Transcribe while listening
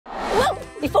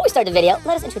Before we start the video,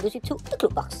 let us introduce you to the Clue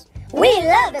Box. We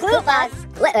love the Clue Box!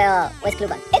 What's Clue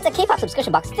Box? It's a K-pop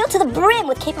subscription box filled to the brim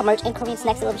with K-pop merch and Korean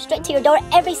snacks delivered straight to your door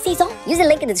every season. Use the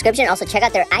link in the description and also check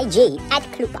out their IG at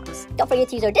Clue Box. Don't forget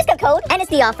to use our discount code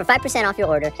NSD off for 5% off your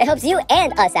order. It helps you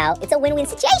and us out. It's a win-win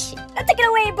situation. Now take it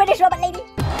away, British robot lady!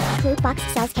 Clue Box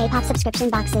sells K-pop subscription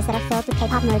boxes that are filled with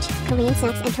K-pop merch, Korean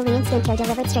snacks, and Korean skincare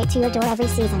delivered straight to your door every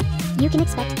season. You can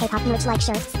expect K-pop merch like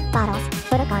shirts, bottles,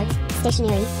 photo cards,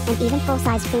 stationery, and even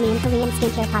full-size premium Korean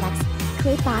skincare products.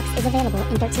 Clue Box is available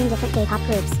in 13 different K-pop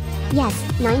groups. Yes,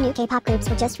 9 new K-pop groups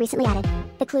were just recently added.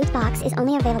 The Clue Box is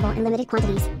only available in limited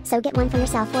quantities, so get one for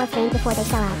yourself or a friend before they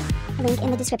sell out. Link in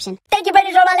the description. Thank you,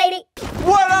 British robot lady!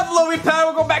 What up, Louis Pal?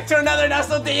 We'll go back to another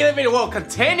National Daily video. Well,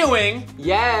 continuing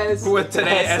with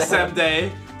today's SM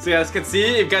Day. So you guys can see,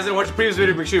 if you guys didn't watch the previous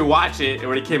video, make sure you watch it. It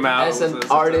already came out. SM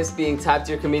artists being top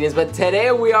tier comedians. But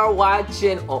today we are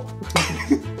watching,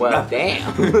 well,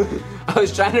 damn. I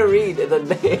was trying to read the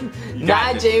name.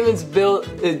 Not Jaemin's built,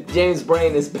 James'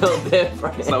 brain is built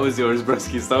different. So was yours,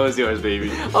 broski. So was yours, baby.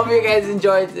 Hope you guys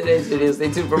enjoyed today's video.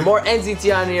 Stay tuned for more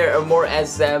NCT on here, and more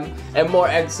SM, and more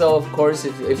EXO, of course.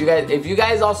 If you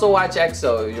guys also watch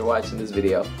EXO, if you're watching this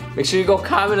video, make sure you go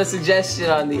comment a suggestion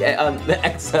on the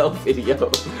EXO video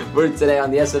for today,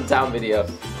 on the SM Town video.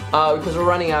 Because we're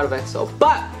running out of EXO.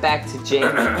 But back to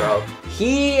Jaemin, bro.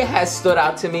 He has stood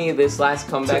out to me this last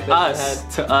comeback to us,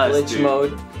 glitch dude.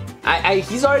 mode.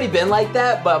 He's already been like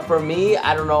that, but for me,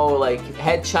 I don't know, like,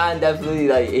 Headchan definitely,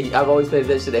 like, I've always paid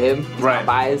attention to him. He's not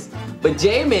biased. But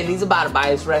Jaemin, he's about a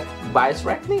bias wreck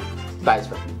me? Bias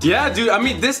wreck. Yeah, dude, I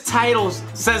mean, this title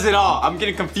says it all. I'm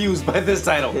getting confused by this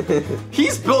title.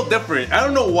 He's built different. I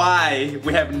don't know why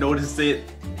we haven't noticed it.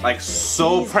 Like,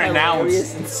 so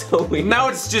pronounced. And so weird. Now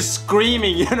it's just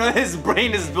screaming, you know, his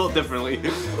brain is built differently.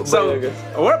 So,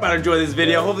 we're about to enjoy this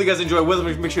video. Hopefully you guys enjoy it with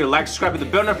us. Make sure you like, subscribe, hit the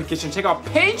bell notification. Check out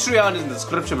Patreon in the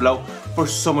description below for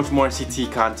so much more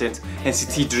NCT content,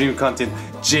 NCT Dream content.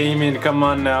 Jaemin, come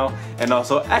on now. And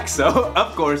also EXO,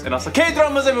 of course. And also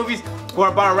K-dramas and movies. We're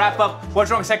about to wrap up What's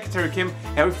Wrong with Secretary Kim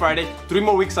every Friday. 3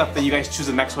 more weeks left, then you guys choose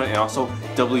the next one. And also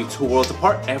W2 Worlds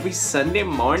Apart every Sunday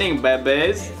morning,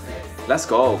 babies. Let's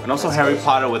go. And also Harry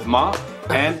Potter with Ma.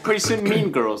 And pretty soon Mean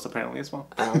Girls apparently as well.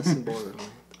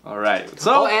 Alright.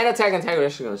 So and Attack on Titan.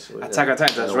 Attack on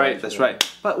Titan, that's right, that's right.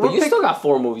 But you still got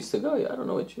 4 movies to go. I don't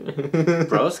know what you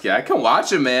Broski, I can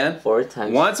watch it, man. 4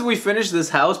 times. Once we finish this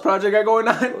house project I got going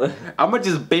on, I'm gonna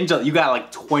just binge on. You got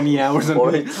like 20 hours on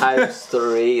 4 times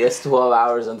 3. That's 12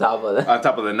 hours on top of that. On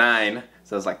top of the 9.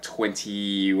 So it's like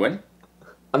 21.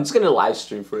 I'm just gonna live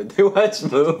stream for it. They watch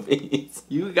movies.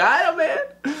 You got it, man.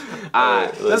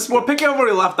 We're picking up where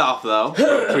we left off though,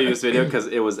 previous video, because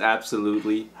it was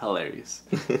absolutely hilarious.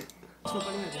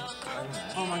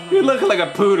 You look like a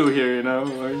poodoo here, you know.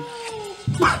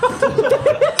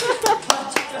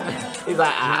 He's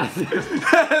like,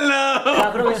 Hello.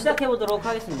 자, 그러면 시작해 보도록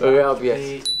하겠습니다.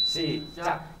 yes.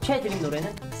 시작. 최드림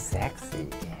노래는 섹시.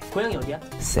 고향이 어디야?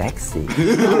 섹시.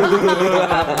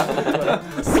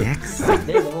 섹시.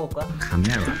 내일 뭐 먹을까?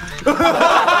 카메라.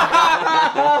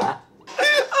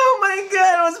 Oh my god,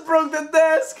 I almost broke the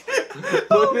desk.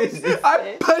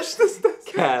 I pushed this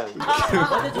desk.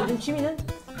 어제 요즘 취미는?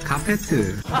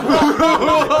 카페트.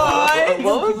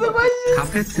 What was the question?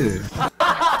 카페트.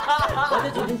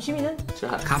 어제 요즘 취미는?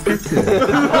 카페트.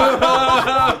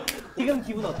 지금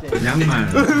기분 어때? 양말.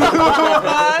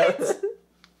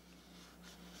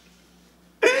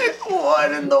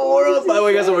 What in the world? By the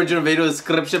way, guys, the original video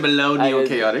description below. Neo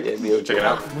Chaotic. Check it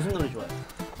out. 무슨 노래 좋아해?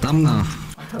 땀나.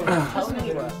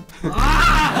 자우명이 뭐야?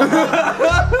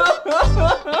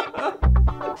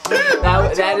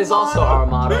 That is also our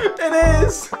motto. It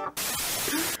is.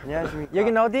 안녕하십니까.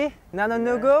 여긴 어디? 나는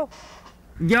누구?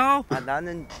 요.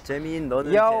 나는 재민,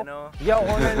 너는 요. 제노. 요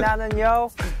오늘 나는 요.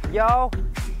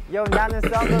 나는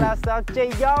선글라스 썼지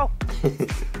요.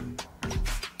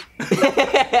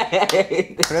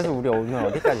 그래서 우리 오늘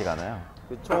어디까지 가나요?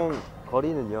 총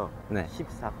거리는요. 네.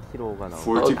 14km가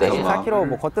나옵니다. 14km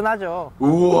뭐 거뜬하죠.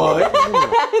 우와.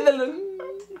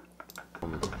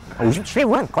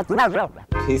 57분 거뜬하죠.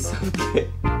 Piece of cake.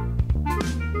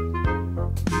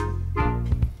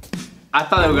 I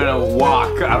thought they were gonna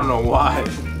walk. I don't know why.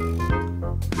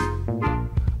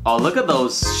 Oh, look at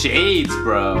those shades,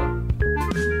 bro.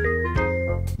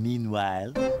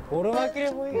 Meanwhile.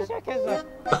 오르막길이 보이기 시작했어.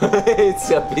 It's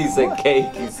a piece of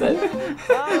cake, he said.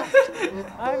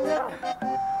 I'm not.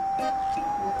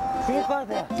 죽을 것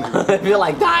같아. I feel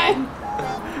like dying.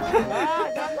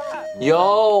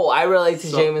 Yo, I relate to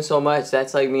Jaemin so much.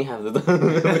 That's like me half the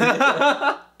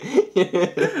time.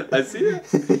 I see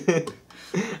it.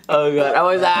 Oh god, I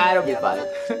was like, it'll be fine.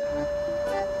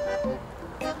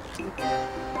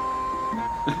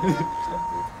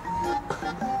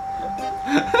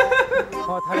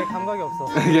 다리에 감각이 없어.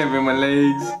 I can't feel my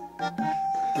legs.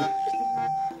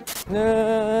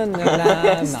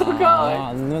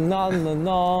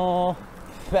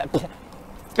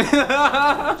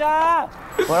 자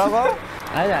뭐라고?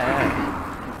 아니.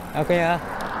 그냥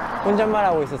혼잣말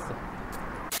하고 있었어.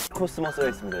 코스모스가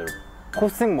있습니다, 여러분.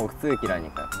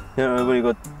 코스모스기라니까요. 여러분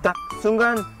이거 딱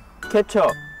순간 캡처.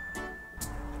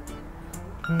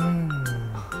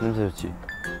 냄새 좋지.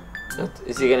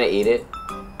 Is he gonna eat it?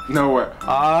 No way.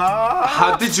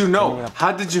 How did you know?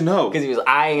 How did you know? Because he was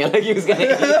eyeing it like he was gonna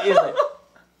eat it. He was like,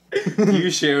 Do you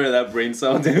share that brain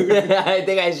cell, dude? I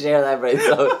think I share that brain,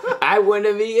 so I wouldn't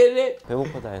have eaten it.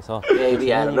 배고프다 해서.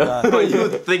 Maybe, I don't know. But you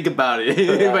think about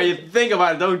it. But you think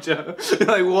about it, don't you? You're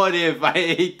like, what if I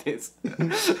ate this?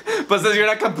 But since you're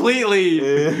not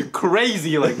completely crazy,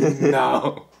 you're like,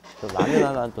 no. 저 라면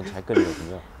하나 또 잘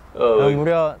끓이거든요.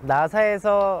 무려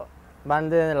나사에서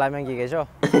만든 라면 기계죠?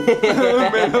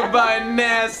 Made by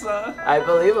NASA. I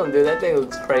believe him, dude. That thing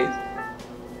looks crazy.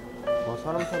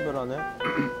 사람 차별하네.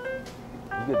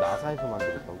 이게 나사에서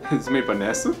만들었다고? It's made by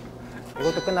NASA?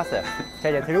 이것도 끝났어요. 자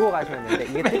이제 들고 가시면 되는데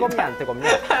이게 뜨겁냐 안 뜨겁냐?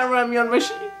 Ramen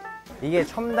machine. 이게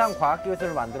첨단 과학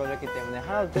기술로 만들어졌기 때문에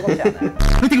하나도 뜨겁지 않아요.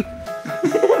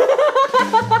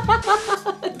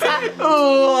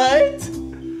 What?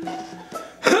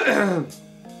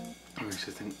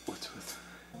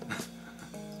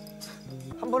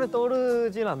 한 번에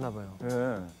떠오르진 않나 봐요.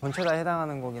 전체 다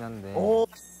해당하는 거긴 한데.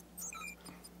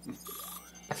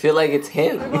 I feel like it's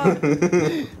him.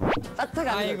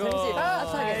 아이고.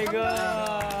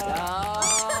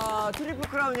 트리플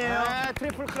크라운이에요.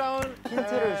 트리플 크라운.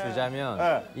 힌트를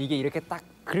주자면 이게 이렇게 딱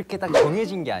그렇게 딱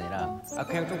정해진 게 아니라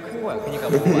그냥 좀 큰 거야. 그러니까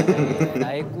뭐 만약에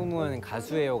나의 꿈은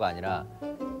가수예요가 아니라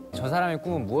저 사람의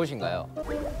꿈은 무엇인가요?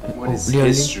 What is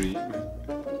history?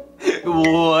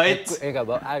 What? 그러니까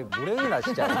뭐 모르는구나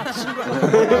진짜.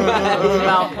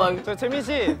 저 재민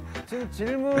씨 지금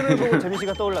질문을 보고 재민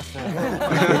씨가 떠올랐어요.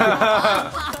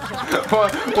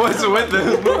 What's with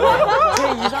this?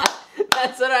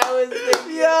 That's what I was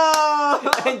thinking. Yeah.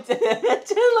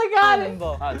 Look at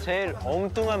it. 제일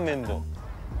엉뚱한 멤버.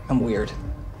 I'm weird.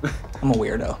 I'm a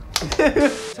weirdo.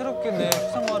 새롭게 내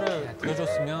수상화를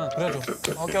그려줬으면 그려줘.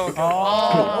 오케이.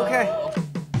 오케이.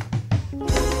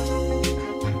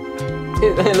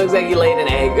 It looks like he laid an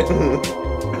egg.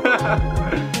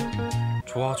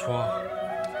 좋아.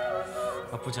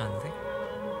 나쁘지 않은데?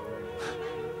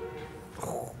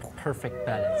 Perfect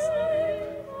balance.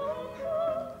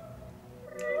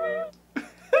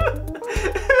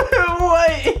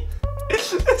 Wait.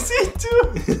 Is he too?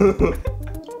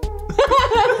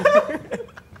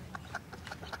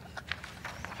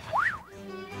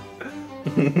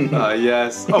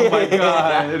 Yes. Oh my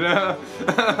god.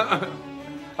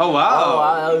 Oh wow. Oh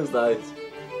wow, that was nice.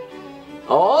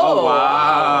 Oh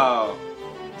wow.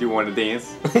 Do you want to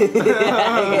dance?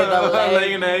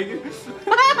 Laying an egg.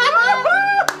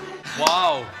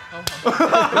 와우.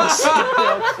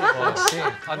 역시.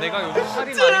 내가 요즘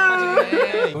살이 많이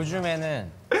빠지네.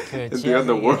 요즘에는 그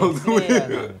지하실에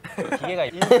기계가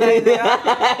인사이드야.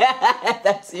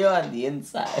 That's you on the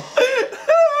inside.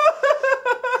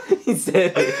 He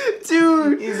said,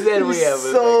 Dude. he said we have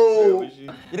so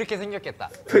이렇게 생겼겠다.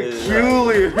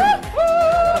 peculiar.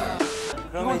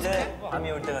 그럼 이제 밤이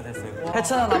올 때가 됐어요.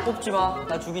 해찬아 나 뽑지 마.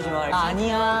 나 죽이지 마.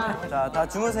 아니야. 자, 다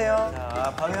주무세요.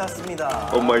 자, 밤이 왔습니다.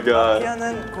 Oh my god.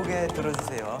 피아는 고개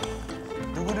들어주세요.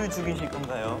 누구를 죽이실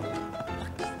건가요?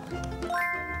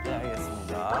 네,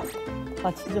 알겠습니다.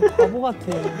 아 진짜 바보 같아.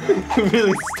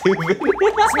 Really stupid.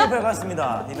 수업해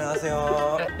봤습니다.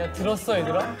 일어나세요. 야 들었어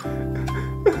얘들아?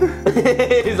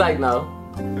 He's like, no.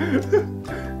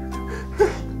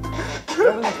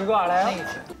 여러분들 그거 알아요?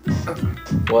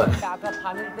 What? 아까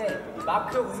봤는데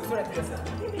마크 웃음소리 들렸어요.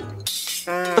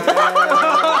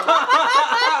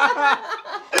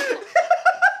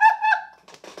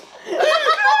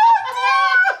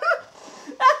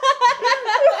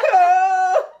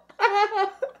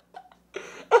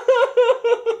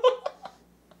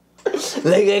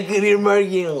 Like I could hear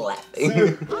Marky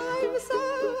laughing.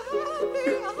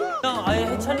 형 아예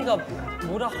해찬이가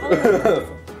뭐라 하는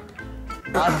거.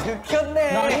 느꼈네.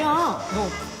 아니야.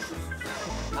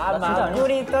 너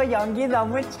마무리 또 연기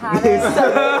너무 잘해.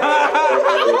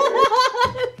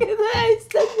 He's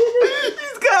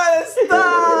gotta stop.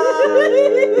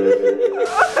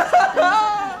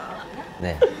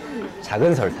 네,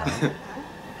 작은 설탕.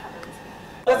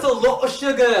 That's a lot of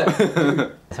sugar.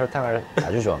 설탕을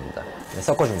아주 좋아합니다. 네,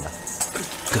 섞어줍니다.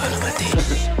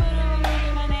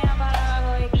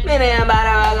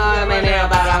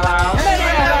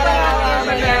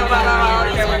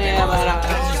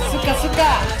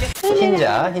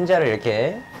 흰자를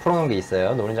이렇게 풀어놓은 게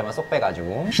있어요. 노른자만 쏙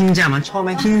빼가지고. 흰자만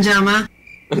처음에 흰자만.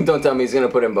 Don't tell me he's gonna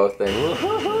put in both things.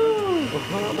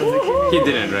 He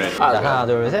didn't, right? 자, 하나,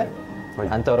 둘, 셋.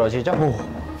 안 떨어지죠?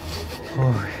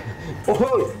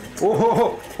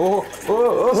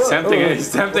 He's tempting it.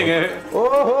 He's tempting it.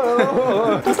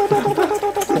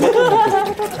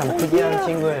 참 특이한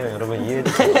친구예요, 여러분. 이해해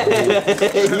주세요.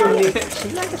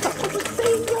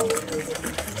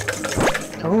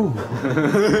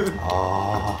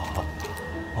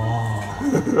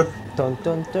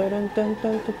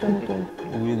 뚠뚠뚠뚠뚠뚠뚠뚠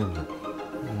우유는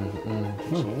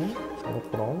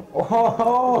그럼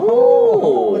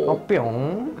오호호호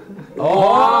뿅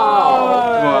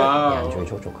양쪽이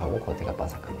촉촉하고 겉에가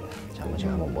바삭합니다. 자, 한번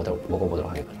제가 한번 먹어보도록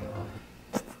하겠습니다.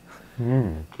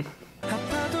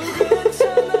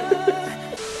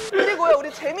 그리고요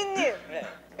우리 재민님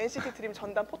NCT 드림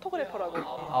전담 포토그래퍼라고.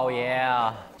 Oh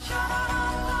yeah.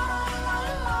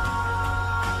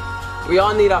 We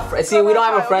all need a friend. See, we don't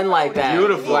have a friend like that.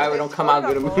 Beautiful. Why we don't come out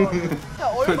good a movie?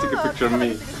 Take a picture of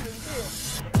me.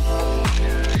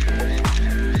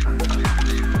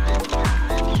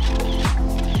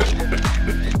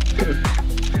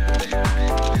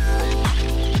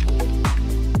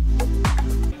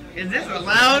 Is this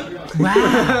allowed?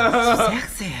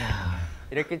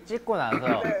 이렇게 찍고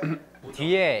나서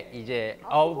뒤에 이제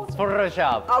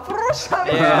포토샵. 아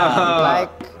프로샵이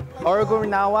Like 얼굴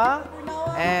나와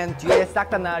and 뒤에 싹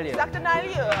다 날려. 싹다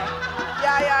난리야.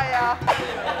 야야야.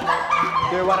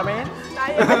 Do you know what I mean?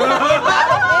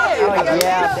 Oh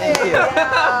yeah, thank you.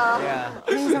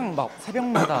 항상 막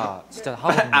새벽마다 진짜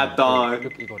하거든요. At dawn.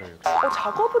 이거를.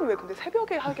 작업은 왜 근데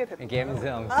새벽에 하게 됐나요?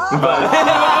 감성.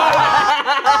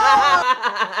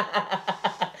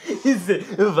 He said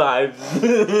vibes.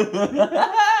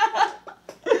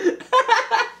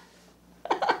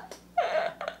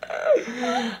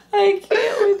 I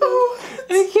can't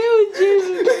with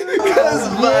Jaemin. Because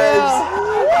vibes.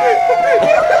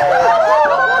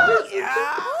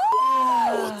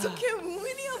 어떻게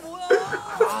우민이야 뭐야?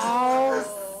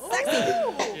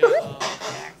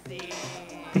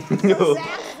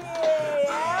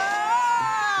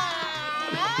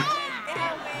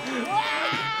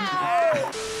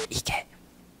 이게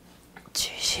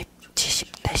 70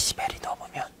 데시벨이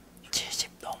넘으면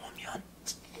 70 넘으면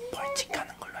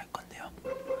벌칙하는 걸로 할 건데요.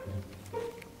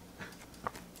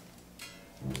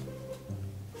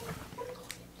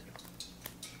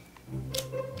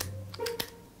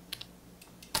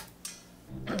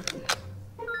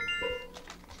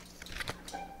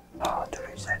 하나, 둘,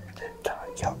 셋, 넷, 다섯,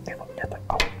 여섯, 일곱, 여덟,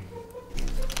 아홉.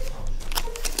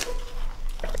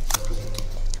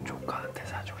 조카한테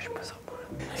사주고 싶은 선물.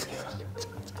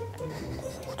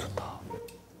 오, 좋다.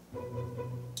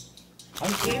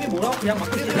 아니 게임이 뭐라고 그냥 막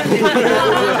그래.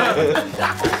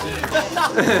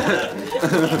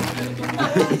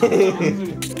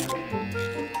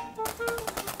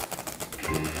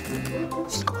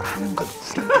 이걸 하는 건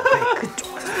그쪽.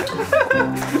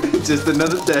 Just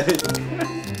another day.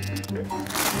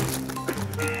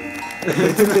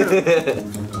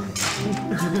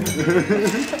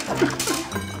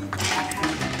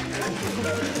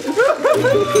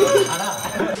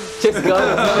 Just go.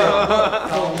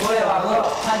 동물의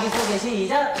왕으로 자기소개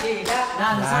시작.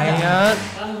 나는 사자.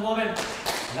 나는 워맨.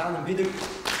 나는 비둘기.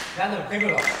 나는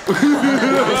백으로.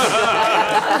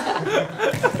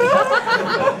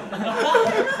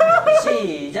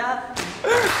 시작.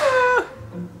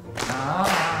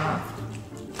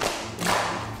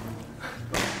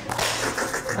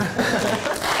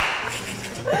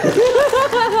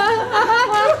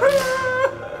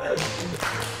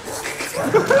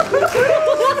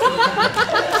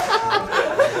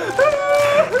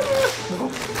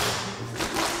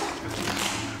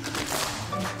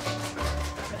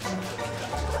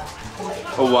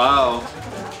 Oh wow.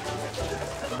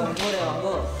 동물의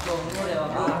왕국.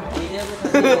 이제부터.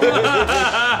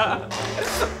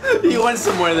 He went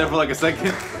somewhere there for like a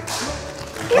second.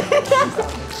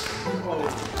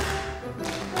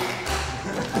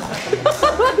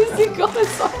 Why is he going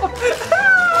so hard?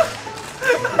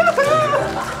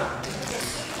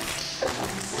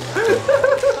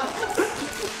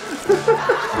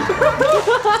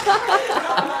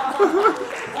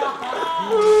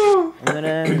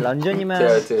 오늘은 런쥔이만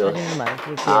제가 사진을 많이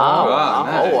찍을게요. Wow,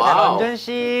 nice. wow. 런쥔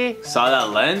씨, Saw that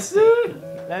lens, dude?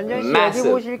 런쥔 씨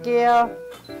Massive. 여기 보실게요.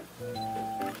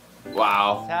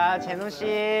 Wow. 자, 제노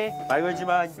씨 말 걸지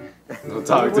마. Don't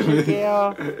talk to me.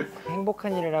 보실게요.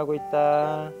 행복한 일을 하고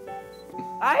있다.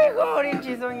 아이고 어린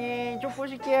지성이 쪽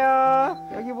보실게요.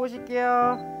 여기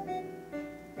보실게요.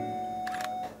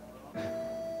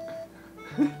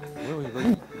 왜 이거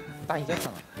딱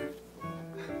이겼잖아.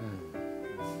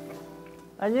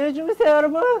 안녕히 주무세요,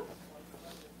 여러분.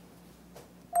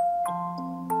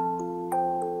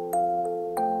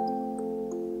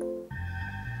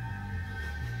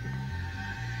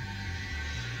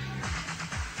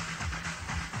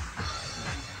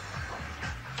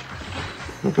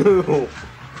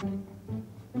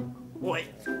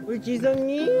 우리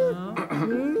지성이?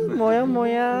 뭐야?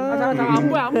 나 안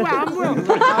보여. 안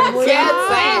보여.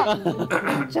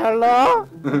 잘러?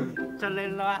 잘러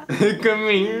일로 와. Come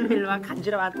here. 일로 와.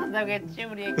 간지러 왔다고 했지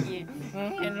우리 애기.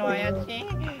 응, 일로 와야지.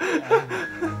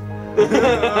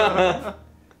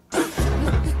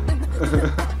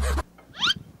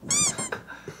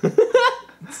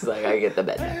 It's like I get the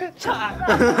bed.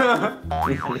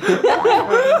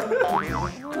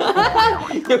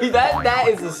 that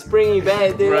is a springy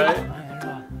bed, dude. Right?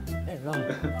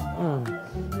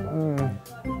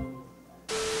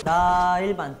 나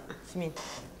일반 시민.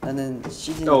 나는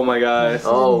시즌. Oh my gosh.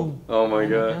 Oh. Oh my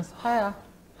god. 사야.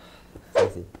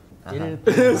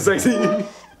 Sexy.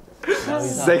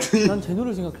 Sexy. 난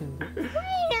제노를 생각했는데.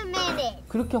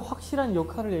 그렇게 확실한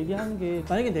역할을 얘기하는 게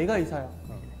만약에 내가 의사야.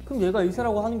 그럼 얘가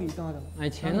의사라고 하는 게 이상하잖아. 아니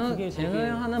제노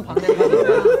하는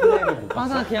방법은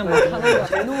항상 그냥 뭐 하는 거야.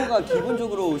 제노가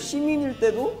기본적으로 시민일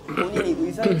때도 본인이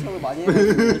의사인 척을 많이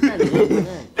해가지고 일단 이거는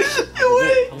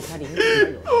경찰이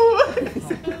힘들어요.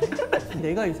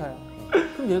 내가 의사야.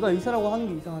 그럼 얘가 의사라고 하는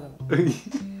게 이상하잖아.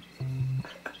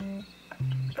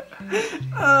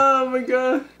 Oh my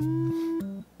god.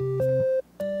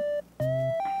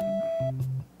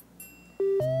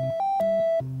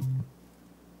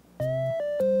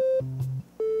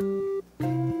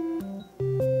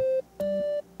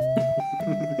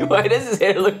 Why does his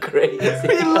hair look crazy?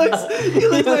 He looks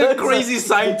like a crazy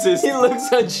scientist. He looks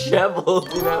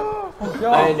unshoveled, you know?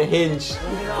 Unhinged.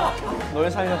 널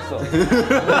살렸어.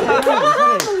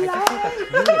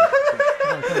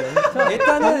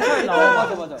 일단은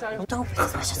맞아.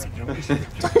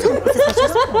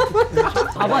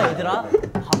 봐봐 얘들아.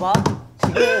 봐봐.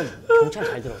 지금 경찰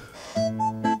잘 들어.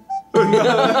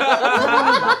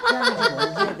 마피아인지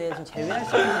뭔지에 대해서 제외할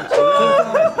수 있는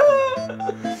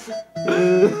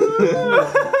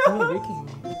분명 왜 이렇게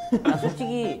중요해? 나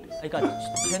솔직히 그러니까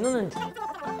제노는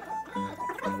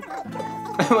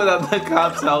Without the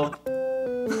cops' help.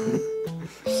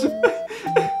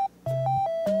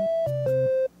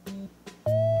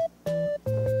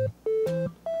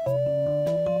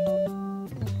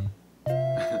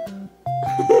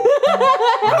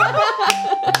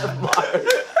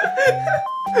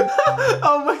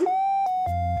 Oh my.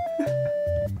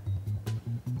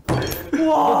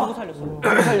 누구 살렸어?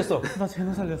 누구 살렸어? 나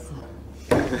제노 살렸어.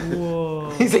 우와.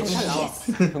 He's like,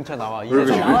 yes! 경찰 나와. He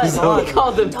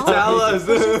called him Tell us.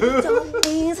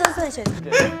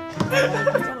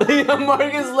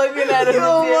 Mark is looking at him.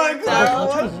 Oh my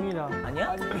경찰 중이다.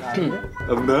 아니야?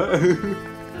 I'm not.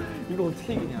 이거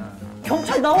어떻게 이기냐?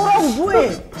 경찰 나오라고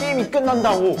뭐해? 게임이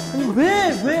끝난다고.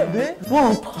 왜?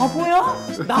 와 바보야?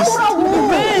 나오라고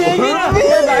왜 얘기를 안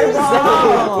해? 날 봐.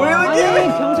 We're 아니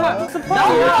경찰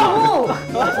나오라고.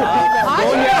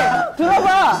 아니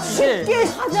들어봐. 쉽게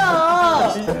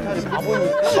사자.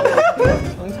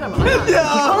 경찰 많아.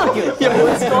 Yeah,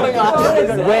 what's going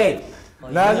on? Wait.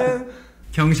 나는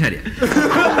경찰이야.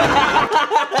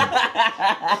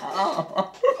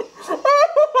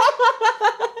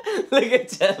 Look at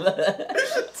Jella.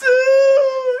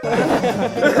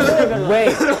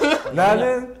 Wait.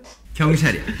 나는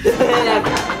경찰이야.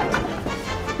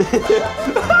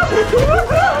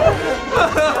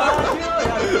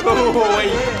 Oh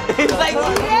wait. He's like,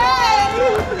 yeah!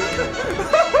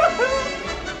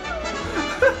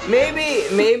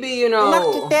 Maybe you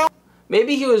know.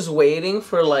 Maybe he was waiting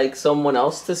for like someone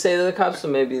else to say to the cops, so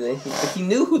maybe he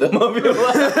knew who the mafia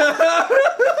was.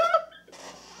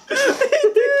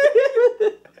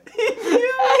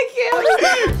 I can't.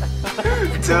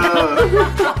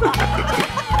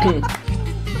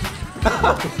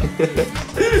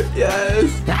 Yes.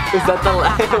 Is that the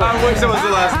last? I wish that was the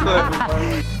last clip.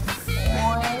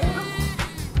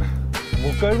 못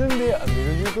가는데 안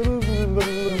밀어줄 거는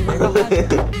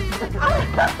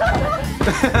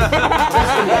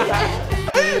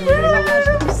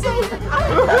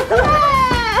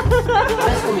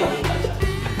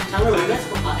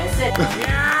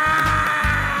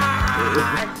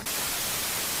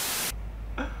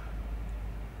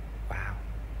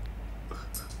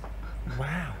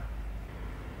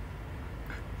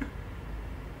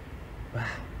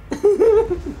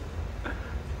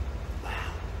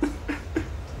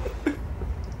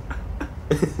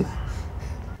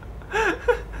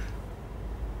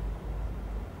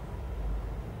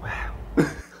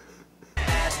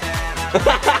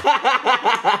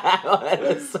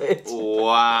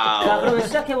Wow. 자, 그러면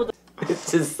시작해보도록.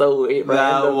 It's just so weird.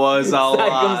 That was a lot. That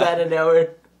comes out of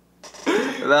nowhere.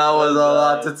 That was a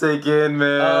lot to take in,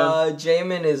 man.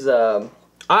 Jaemin is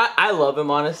I love him,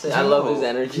 honestly. I love his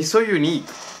energy. He's so unique.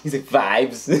 He's like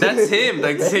vibes. That's him.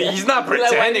 Like he's not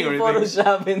pretending or anything.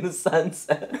 Photoshop in the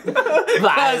sunset.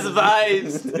 That's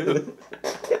vibes, dude.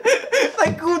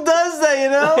 Like who does that, you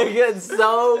know?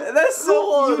 That's so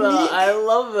cool, unique. I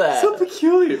love that. So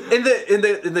peculiar. In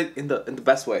the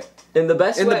best way. In the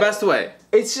best way. In the best way.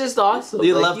 It's just awesome.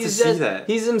 You love to see that.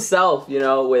 He's himself, you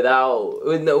know, with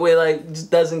like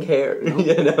just doesn't care,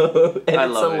 you know. And I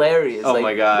it's love hilarious. It. Oh like,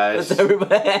 my gosh.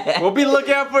 Everybody. We'll be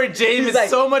looking out for Jaemin like,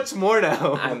 so much more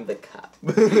now. I'm the cop.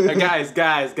 Guys.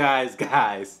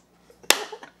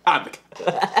 I'm the cop.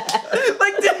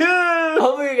 Like, dude.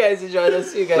 Hope you guys enjoyed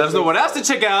this. See you guys. Let us know what else to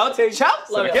check out. Ciao.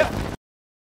 Love it.